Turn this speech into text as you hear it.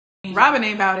Robin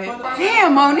ain't about it.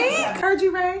 Damn, Monique. Heard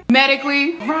you, Ray.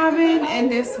 Medically, Robin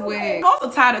and this wig. Also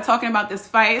tired of talking about this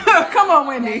fight. Come on,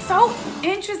 Wendy. So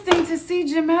interesting to see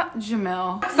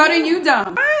Jamel. So then you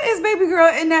dumb. Why is baby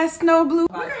girl in that snow blue?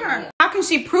 Look at her. How can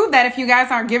she prove that if you guys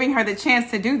aren't giving her the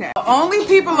chance to do that? The only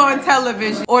people on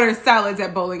television order salads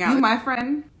at bowling alley. You, my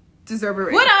friend, deserve a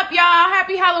raise. What up, y'all?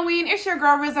 Happy Halloween. It's your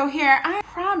girl Rizzo here. I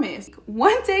promise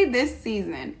one day this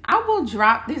season, I will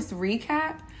drop this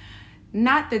recap.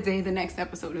 Not the day the next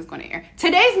episode is going to air.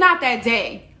 Today's not that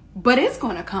day, but it's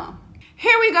going to come.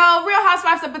 Here we go. Real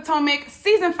Housewives of Potomac,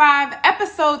 season 5,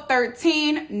 episode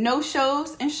 13, no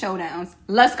shows and showdowns.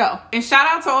 Let's go. And shout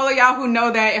out to all of y'all who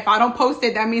know that if I don't post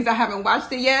it, that means I haven't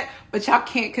watched it yet, but y'all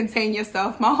can't contain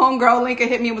yourself. My homegirl Linka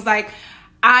hit me and was like,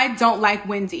 I don't like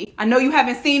Wendy. I know you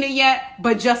haven't seen it yet,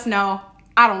 but just know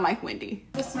I don't like Wendy.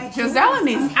 Giselle in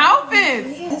these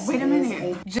outfits. Wait a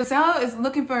minute. Giselle is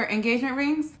looking for engagement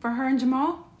rings for her and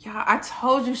Jamal. Yeah, I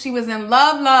told you she was in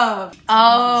love.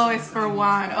 Oh, it's for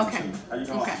Juan. Okay.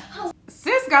 Okay.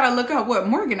 Sis gotta look up what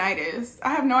Morganite is.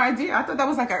 I have no idea. I thought that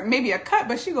was like maybe a cut,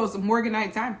 but she goes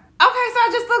Morganite time. Okay, so I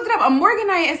just looked it up. A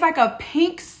Morganite is like a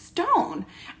pink stone.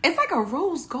 It's like a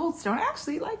rose gold stone. I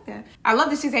actually like that. I love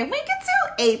that she said, we can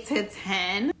do 8 to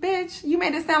 10. Bitch, you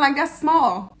made it sound like that's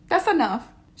small. That's enough.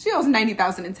 She owes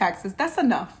 $90,000 in taxes. That's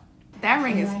enough. That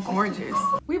ring is gorgeous.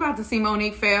 We about to see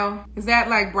Monique fail. Is that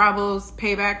like Bravo's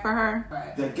payback for her?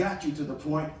 Right. That got you to the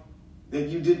point that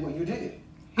you did what you did.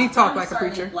 He talked like a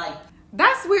preacher.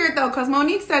 That's weird though, because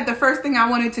Monique said the first thing I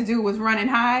wanted to do was run and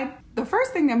hide. The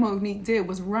first thing that Monique did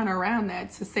was run around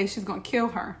that to say she's gonna kill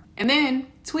her. And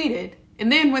then tweeted.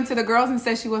 And then went to the girls and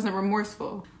said she wasn't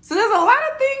remorseful. So there's a lot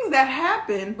of things that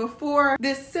happened before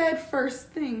this said first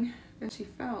thing that she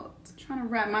felt. I'm trying to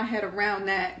wrap my head around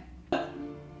that.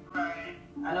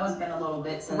 I know it's been a little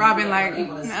bit since Robin like,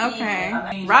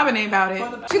 okay. Robin ain't about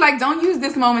it. She like, don't use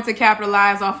this moment to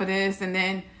capitalize off of this and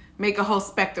then make a whole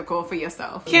spectacle for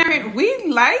yourself. Karen, we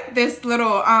like this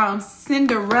little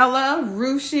Cinderella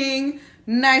ruching,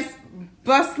 nice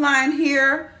bust line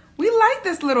here. We like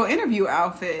this little interview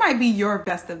outfit. It might be your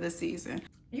best of the season.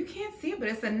 You can't see it, but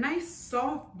it's a nice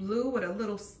soft blue with a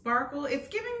little sparkle. It's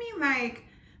giving me like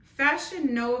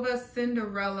Fashion Nova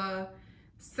Cinderella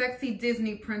sexy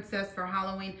Disney princess for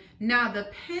Halloween. Now the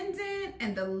pendant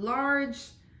and the large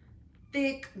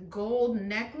thick gold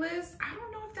necklace, I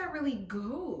don't know if that really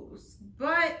goes,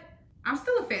 but I'm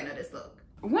still a fan of this look.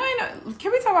 One,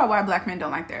 can we talk about why black men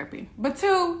don't like therapy? But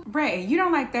two, Ray, you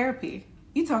don't like therapy.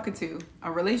 You talking to a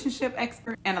relationship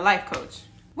expert and a life coach.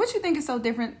 What you think is so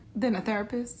different than a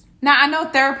therapist? Now, I know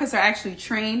therapists are actually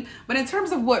trained, but in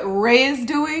terms of what Ray is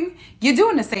doing, you're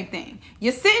doing the same thing.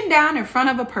 You're sitting down in front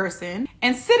of a person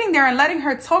and sitting there and letting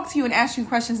her talk to you and ask you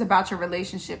questions about your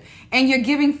relationship, and you're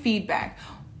giving feedback.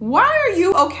 Why are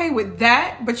you okay with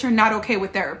that, but you're not okay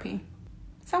with therapy?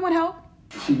 Someone help?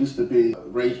 She used to be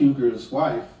Ray Huger's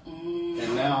wife,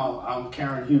 and now I'm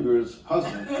Karen Huger's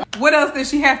husband. What else does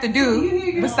she have to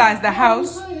do besides the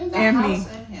house and me?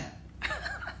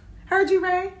 Heard you,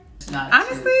 Ray?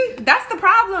 Honestly, that's the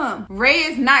problem. Ray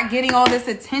is not getting all this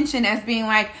attention as being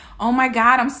like, oh my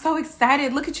God, I'm so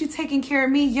excited. Look at you taking care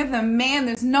of me. You're the man.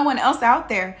 There's no one else out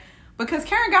there. Because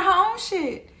Karen got her own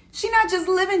shit. She's not just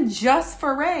living just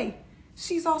for Ray.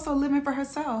 She's also living for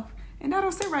herself. And that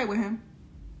don't sit right with him.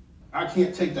 I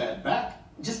can't take that back.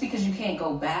 Just because you can't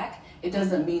go back, it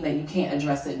doesn't mean that you can't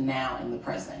address it now in the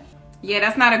present. Yeah,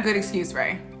 that's not a good excuse,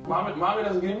 Ray. Mommy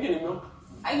doesn't give me any milk.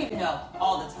 I give you milk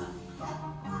all the time.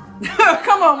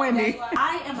 Come on, Wendy.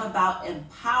 I am about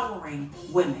empowering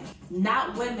women,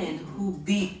 not women who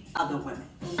beat other women.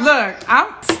 Look,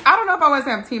 I don't know if I was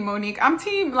on Team Monique. I'm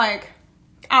team, like,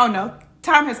 I don't know.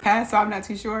 Time has passed, so I'm not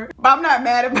too sure. But I'm not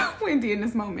mad about Wendy in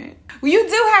this moment. Well, you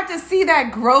do have to see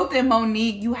that growth in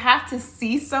Monique. You have to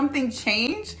see something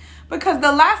change. Because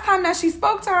the last time that she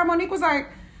spoke to her, Monique was like,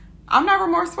 I'm not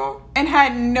remorseful, and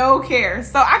had no care.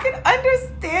 So I can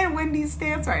understand Wendy's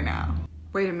stance right now.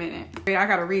 Wait a minute. Wait, I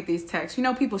gotta read these texts. You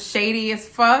know, people shady as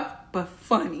fuck, but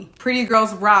funny. Pretty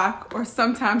girls rock or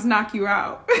sometimes knock you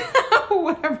out.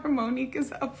 Whatever Monique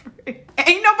is up for it.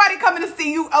 Ain't nobody coming to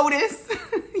see you, Otis.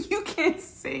 You can't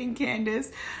sing,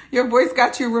 Candace. Your voice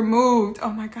got you removed. Oh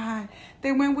my God.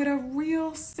 They went with a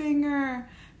real singer.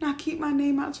 Now keep my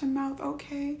name out your mouth,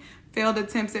 okay? Failed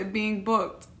attempts at being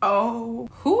booked. Oh,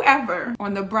 whoever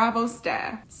on the Bravo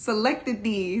staff selected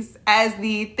these as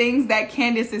the things that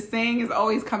Candace is saying is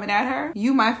always coming at her.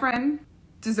 You, my friend,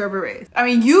 deserve a raise. I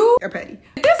mean, you are petty.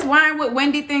 Did this wine with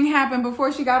Wendy thing happen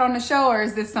before she got on the show, or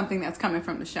is this something that's coming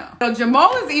from the show? So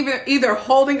Jamal is either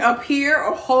holding up here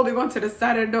or holding onto the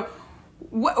side of the door.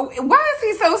 Why is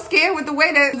he so scared with the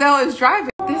way that Zell is driving?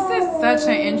 This is such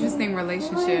an interesting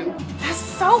relationship. That's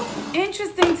so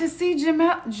interesting to see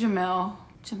Jamel,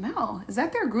 is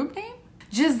that their group name?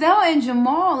 Giselle and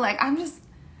Jamal, like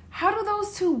how do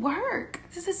those two work?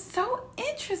 This is so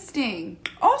interesting.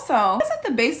 Also, isn't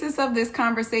the basis of this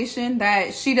conversation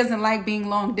that she doesn't like being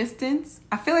long distance?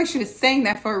 I feel like she was saying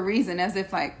that for a reason, as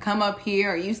if like, come up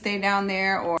here or you stay down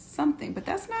there or something, but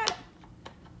that's not,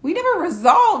 we never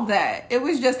resolved that. It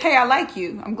was just, hey, I like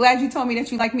you. I'm glad you told me that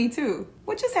you like me too.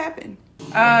 What just happened?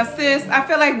 Sis, I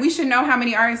feel like we should know how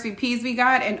many RSVPs we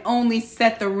got and only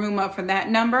set the room up for that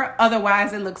number.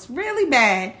 Otherwise, it looks really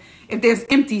bad if there's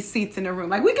empty seats in the room.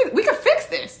 Like we could fix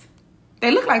this.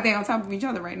 They look like they're on top of each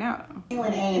other right now.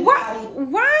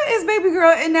 Why is baby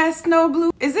girl in that snow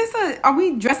blue? Is this are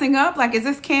we dressing up? Like, is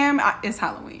this Cam? It's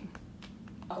Halloween.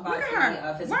 Look at her.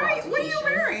 Why? What are you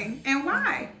wearing? And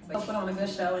why? Put on a good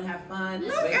show and have fun.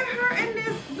 Look at her in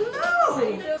this blue.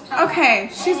 Okay,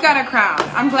 she's got a crowd.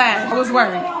 I'm glad. I was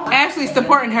worried. Ashley's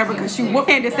supporting her because she whooped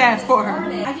Candace's ass for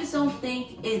her. I just don't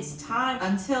think it's time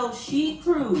until she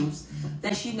proves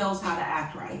that she knows how to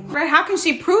act right. Right? How can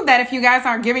she prove that if you guys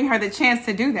aren't giving her the chance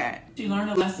to do that? She learned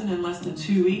a lesson in less than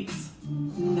 2 weeks?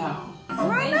 No.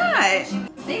 Why not?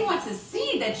 They want to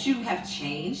see that you have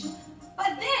changed,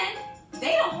 but then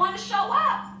they don't want to show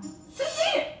up to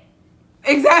see it.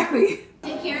 Exactly.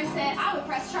 And Karen said, I would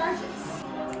press charges.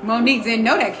 Monique didn't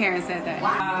know that Karen said that.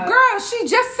 Girl, she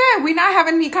just said we not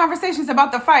having any conversations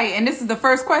about the fight, and this is the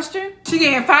first question? She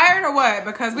getting fired or what?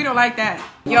 Because we don't like that.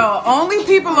 Yo, only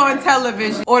people on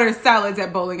television order salads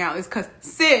at bowling alleys because,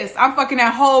 sis, I'm fucking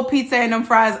that whole pizza and them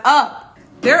fries up.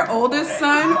 Their oldest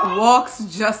son walks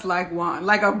just like one,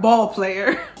 like a ball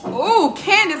player. Ooh,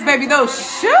 Candace, baby, those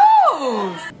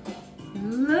shoes.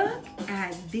 Look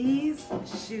at these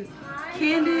shoes.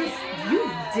 Candace, you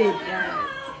did that.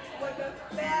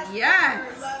 Yes.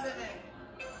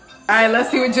 All right, let's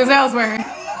see what Giselle's wearing.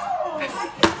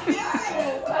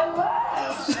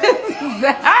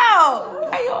 Giselle!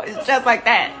 Why you always just like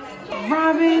that?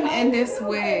 Robin in this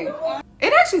wig.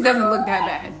 It actually doesn't look that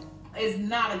bad. It's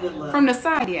not a good look. From the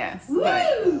side, yes.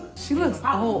 But she looks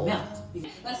old.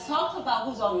 Let's talk about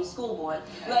who's on your school board.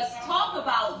 Let's talk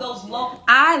about those local.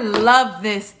 I love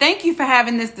this. Thank you for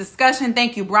having this discussion.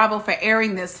 Thank you, Bravo, for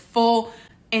airing this full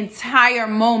entire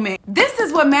moment. This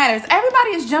is what matters. Everybody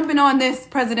is jumping on this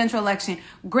presidential election.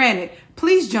 Granted,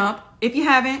 please jump. If you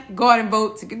haven't, go out and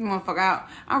vote to get the motherfucker out.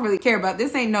 I don't really care about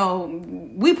this. Ain't no,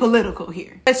 we political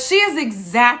here. But she is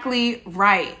exactly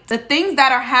right. The things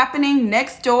that are happening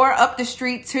next door, up the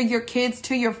street, to your kids,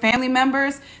 to your family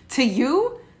members, to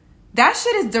you, that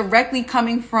shit is directly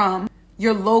coming from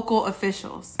your local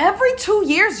officials. Every 2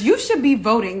 years, you should be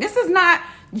voting. This is not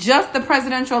just the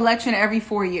presidential election every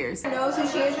 4 years. Knows who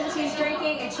she is when she's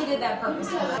drinking, and she did that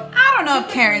purposefully. I don't know if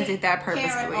Karen did that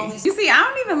purposefully. You see, I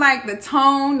don't even like the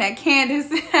tone that Candace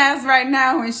has right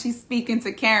now when she's speaking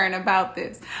to Karen about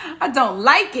this. I don't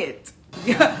like it.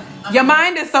 Your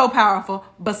mind is so powerful,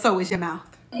 but so is your mouth.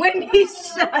 Wendy,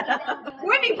 shut up.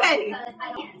 Wendy Petty.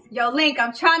 Yo, Link,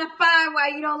 I'm trying to find why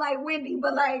you don't like Wendy,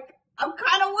 but like, I'm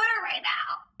kind of with her right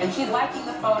now. And she's liking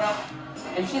the photo,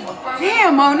 and she's affirming.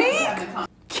 Damn, Monique.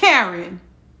 Karen,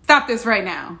 stop this right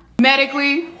now.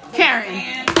 Medically,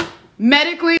 Karen.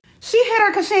 Medically, she hit her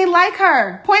because she ain't like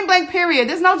her. Point blank, period.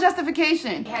 There's no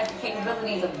justification. She has the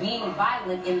capabilities of being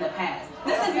violent in the past.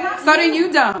 This is not. So then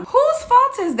you dumb. Whose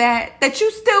fault is that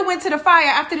you still went to the fire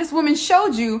after this woman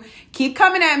showed you, keep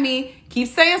coming at me, keep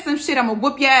saying some shit, I'm gonna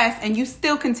whoop your ass, and you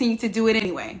still continue to do it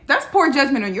anyway? That's poor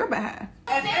judgment on your behalf.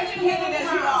 As educated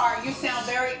as you are, you sound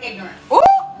very ignorant. Ooh!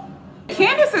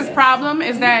 Candace's problem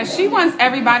is that she wants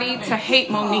everybody to hate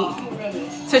Monique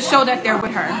to show that they're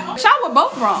with her. Y'all were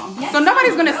both wrong. So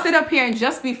nobody's gonna sit up here and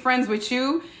just be friends with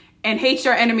you and hate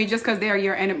your enemy just because they're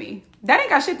your enemy. That ain't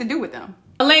got shit to do with them.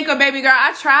 Alinka, baby girl,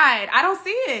 I tried. I don't see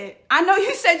it. I know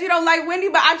you said you don't like Wendy,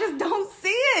 but I just don't see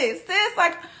it. Sis,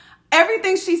 like,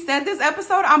 everything she said this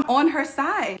episode, I'm on her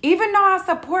side. Even though I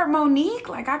support Monique,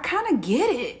 like, I kind of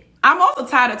get it. I'm also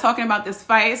tired of talking about this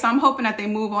fight, so I'm hoping that they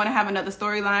move on and have another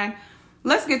storyline.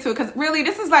 Let's get to it, because really,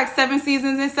 this is like 7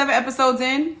 seasons in, 7 episodes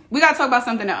in. We got to talk about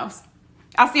something else.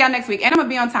 I'll see y'all next week. And I'm going to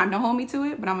be on time. Don't hold me to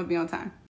it, but I'm going to be on time.